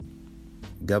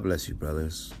God bless you,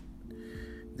 brothers.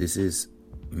 This is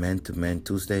Men to Men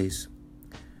Tuesdays,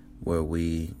 where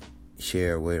we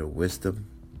share a word of wisdom,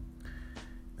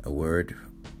 a word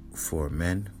for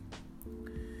men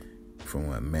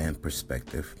from a man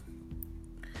perspective.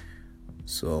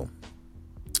 So,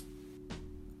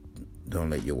 don't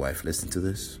let your wife listen to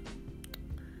this.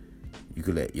 You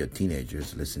could let your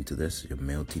teenagers listen to this, your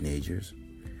male teenagers.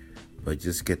 But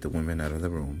just get the women out of the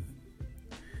room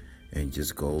and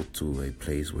just go to a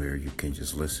place where you can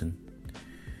just listen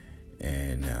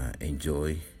and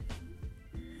enjoy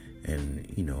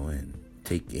and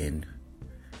take in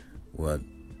what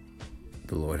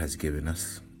the Lord has given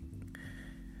us.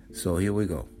 So here we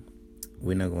go.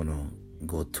 We're not going to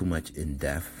go too much in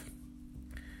depth.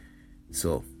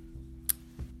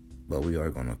 But we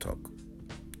are going to talk.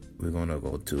 We're going to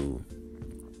go to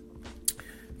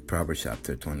Proverbs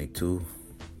chapter 22,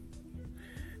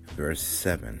 verse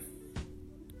 7.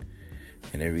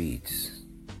 And it reads,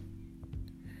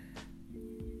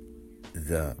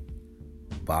 "The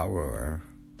borrower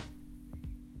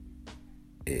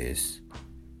is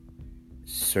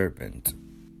servant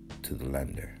to the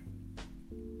lender."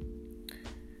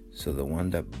 So the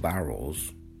one that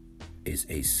borrows is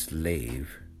a slave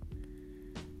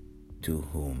to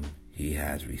whom he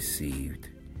has received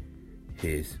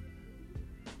his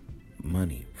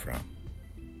money from.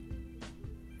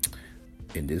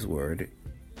 In this word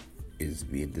is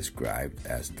being described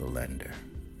as the lender,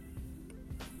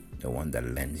 the one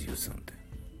that lends you something.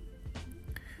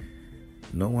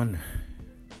 No one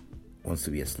wants to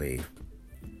be a slave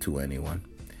to anyone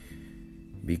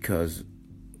because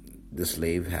the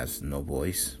slave has no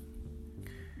voice.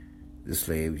 The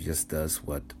slave just does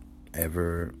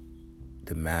whatever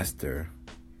the master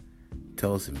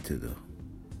tells him to do.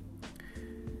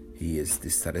 He is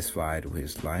dissatisfied with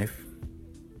his life.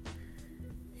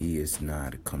 He is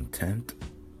not content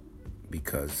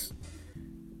because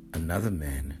another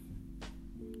man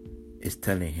is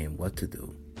telling him what to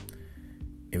do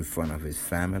in front of his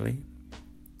family,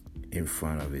 in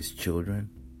front of his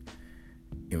children,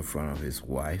 in front of his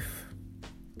wife.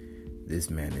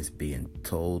 This man is being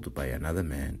told by another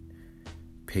man,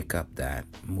 pick up that,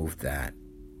 move that,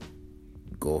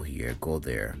 go here, go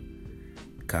there,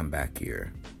 come back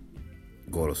here,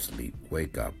 go to sleep,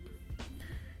 wake up.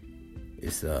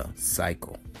 It's a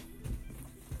cycle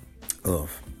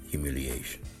of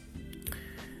humiliation.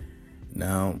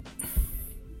 Now,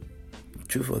 the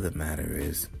truth of the matter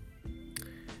is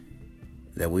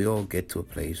that we all get to a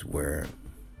place where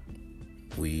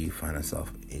we find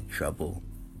ourselves in trouble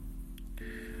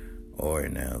or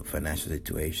in a financial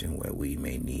situation where we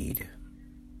may need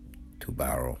to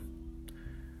borrow.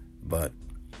 But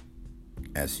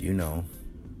as you know,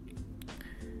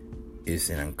 it's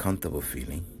an uncomfortable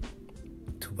feeling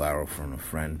to borrow from a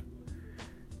friend,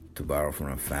 to borrow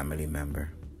from a family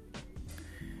member,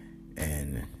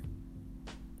 and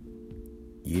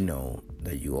you know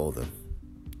that you owe them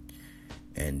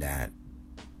and that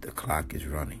the clock is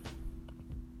running.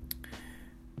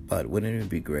 But wouldn't it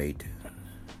be great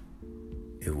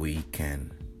if we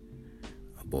can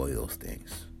avoid those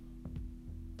things?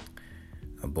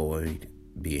 Avoid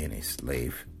being a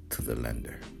slave to the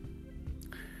lender.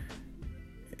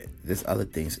 There's other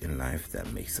things in life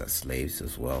that makes us slaves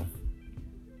as well.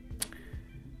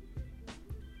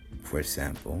 For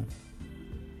example,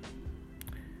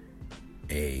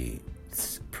 a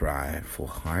prideful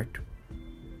heart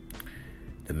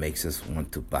that makes us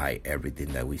want to buy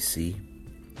everything that we see,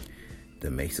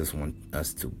 that makes us want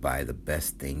us to buy the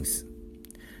best things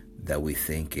that we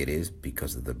think it is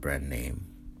because of the brand name.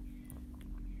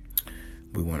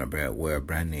 We want to wear a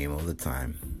brand name all the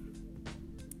time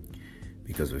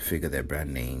because we figure that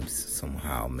brand names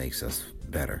somehow makes us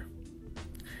better.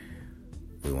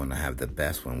 We want to have the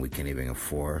best one we can even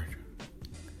afford.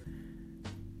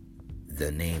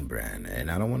 The name brand. And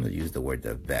I don't want to use the word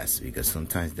the best because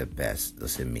sometimes the best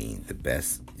doesn't mean the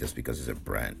best just because it's a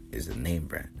brand, it's a name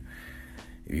brand.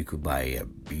 You could buy a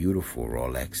beautiful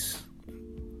Rolex,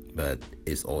 but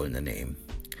it's all in the name.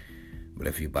 But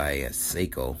if you buy a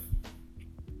Seiko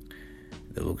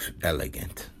that looks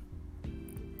elegant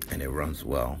and it runs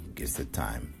well, gets the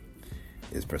time,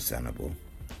 is presentable,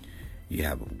 you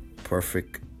have a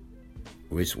perfect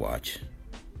wristwatch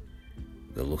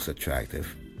that looks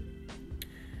attractive,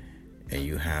 and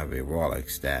you have a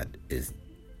Rolex that is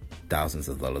thousands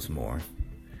of dollars more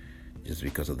just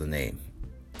because of the name.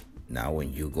 Now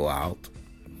when you go out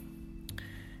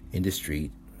in the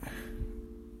street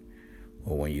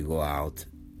or when you go out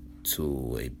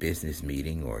to a business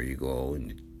meeting or you go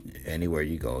anywhere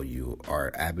you go, you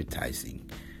are advertising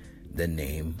the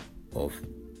name of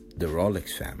the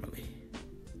Rolex family.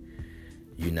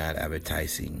 you're not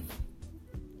advertising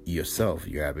yourself,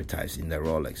 you're advertising the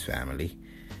Rolex family.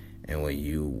 And when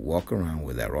you walk around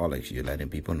with that Rolex, you're letting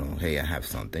people know, hey, I have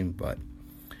something. But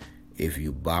if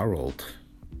you borrowed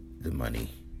the money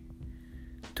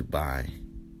to buy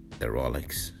the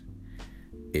Rolex,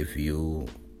 if you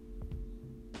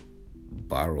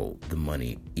borrow the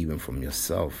money even from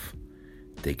yourself,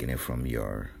 taking it from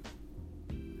your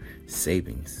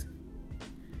savings,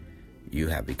 you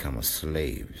have become a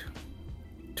slave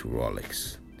to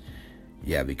Rolex.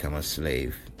 You have become a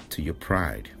slave to your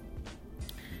pride.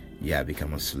 You have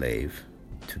become a slave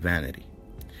to vanity.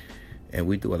 And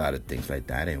we do a lot of things like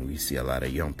that, and we see a lot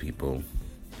of young people,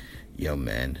 young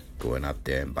men, going up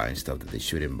there and buying stuff that they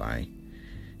shouldn't buy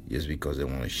just because they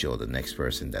want to show the next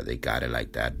person that they got it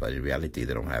like that. But in reality,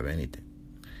 they don't have anything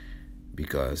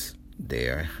because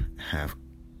they have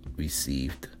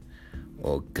received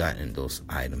or gotten those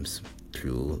items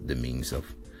through the means of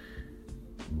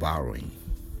borrowing.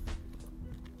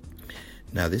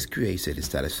 Now, this creates a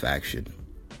dissatisfaction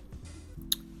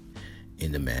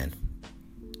in the man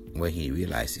when he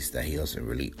realizes that he doesn't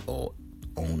really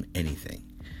own anything.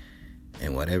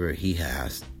 And whatever he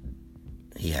has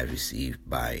received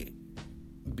by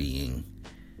being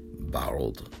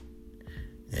borrowed.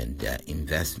 And that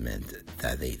investment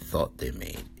that they thought they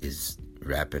made is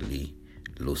rapidly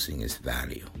losing its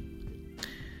value.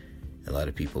 A lot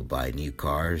of people buy new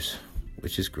cars,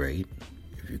 which is great.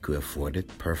 If you could afford it,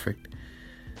 perfect.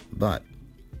 But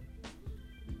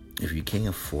if you can't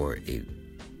afford a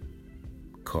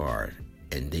car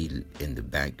and the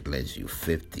bank lends you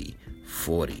 $50,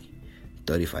 $40,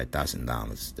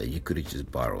 $35,000 that you could have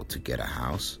just borrowed to get a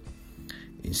house,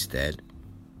 instead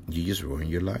you just ruin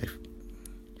your life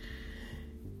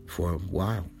for a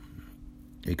while,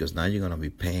 because now you're going to be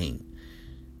paying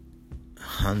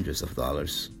hundreds of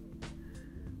dollars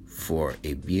for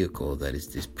a vehicle that is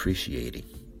depreciating,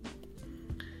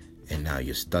 and now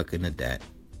you're stuck in a debt.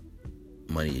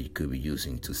 Money you could be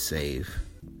using to save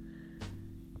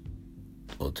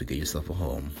or to get yourself a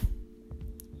home,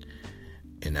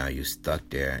 and now you're stuck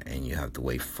there and you have to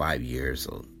wait 5 years,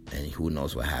 and who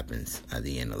knows what happens at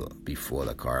the end before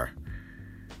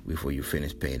you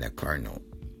finish paying that car note.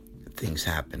 Things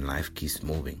happen, life keeps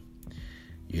moving.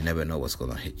 You never know what's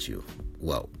going to hit you.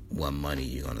 Well, what money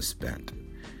you're going to spend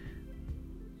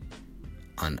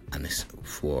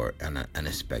for an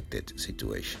unexpected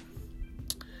situation.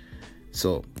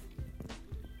 So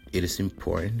it is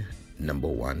important, number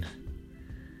one,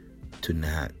 to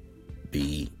not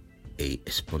be a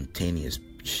spontaneous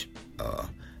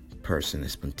person, a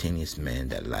spontaneous man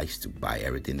that likes to buy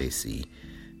everything they see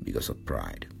because of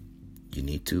pride. You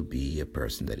need to be a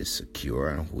person that is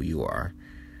secure on who you are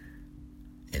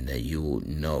and that you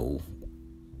know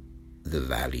the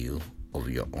value of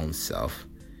your own self.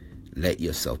 Let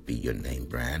yourself be your name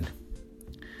brand.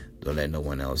 Don't let no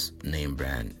one else name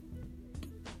brand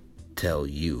tell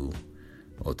you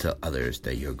or tell others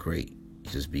that you're great.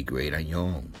 Just be great on your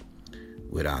own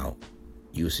without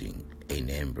using a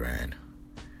name brand.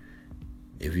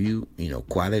 If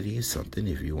quality is something.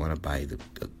 If you want to buy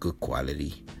a good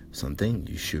quality something,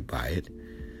 you should buy it.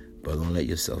 But don't let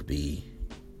yourself be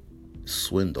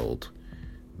swindled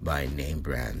by name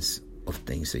brands of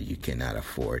things that you cannot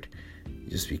afford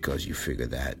just because you figure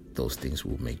that those things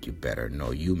will make you better.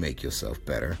 No, you make yourself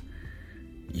better.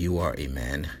 You are a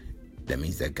man. That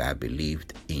means that God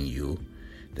believed in you.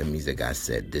 That means that God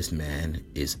said, this man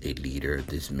is a leader.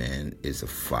 This man is a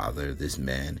father. This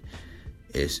man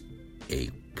is a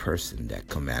person that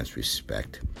commands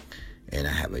respect. And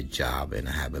I have a job and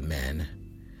I have a man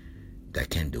that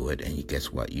can do it. And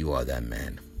guess what? You are that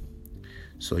man.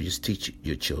 So just teach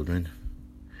your children,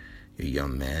 your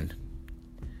young man,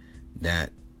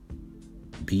 that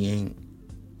being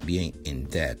in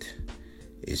debt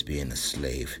is being a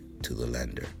slave to the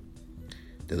lender.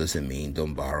 That doesn't mean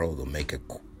don't borrow, don't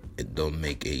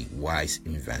make a wise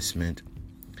investment,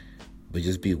 but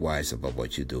just be wise about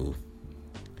what you do.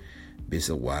 Be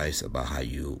so wise about how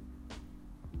you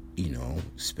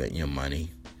spend your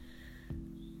money.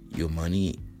 Your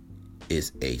money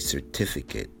is a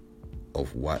certificate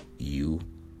of what you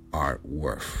are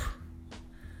worth.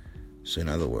 So in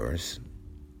other words,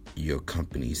 your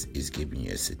company is giving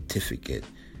you a certificate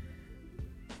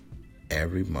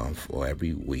every month or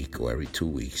every week or every 2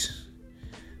 weeks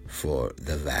for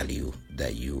the value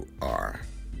that you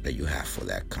have for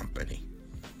that company.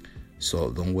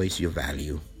 So don't waste your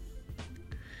value.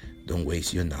 Don't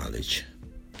waste your knowledge.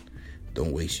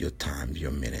 Don't waste your time,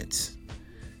 your minutes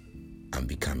on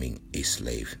becoming a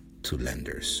slave to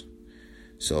lenders.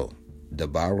 So the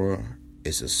borrower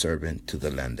is a servant to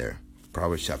the lender.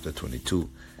 Proverbs chapter 22,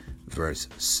 verse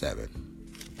 7.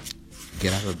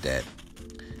 Get out of debt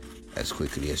as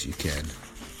quickly as you can.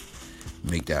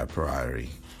 Make that a priority.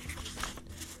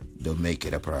 Don't make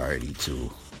it a priority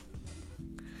to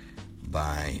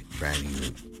buy brand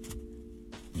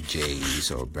new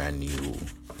J's or a brand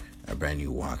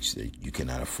new watch that you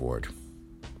cannot afford.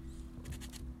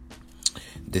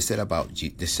 They said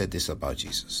this about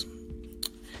Jesus.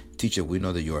 Teacher, we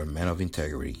know that you are a man of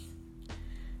integrity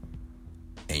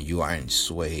and you aren't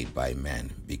swayed by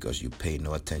men because you pay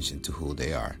no attention to who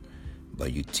they are,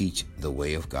 but you teach the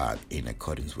way of God in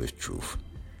accordance with truth.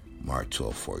 Mark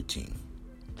 12:14.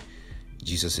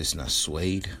 Jesus is not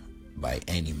swayed by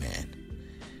any man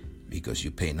because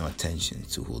you pay no attention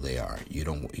to who they are.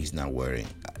 He's not worried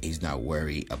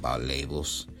about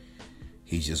labels.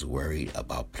 He's just worried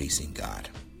about pleasing God.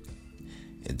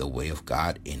 In the way of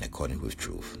God in accordance with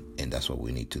truth. And that's what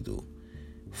we need to do.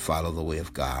 Follow the way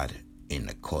of God in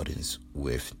accordance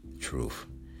with truth.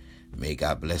 May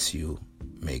God bless you.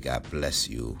 May God bless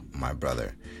you, my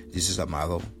brother. This is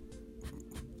Amado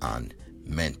on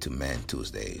Men to Men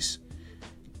Tuesdays.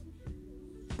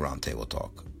 Roundtable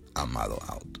Talk. Amado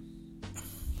out.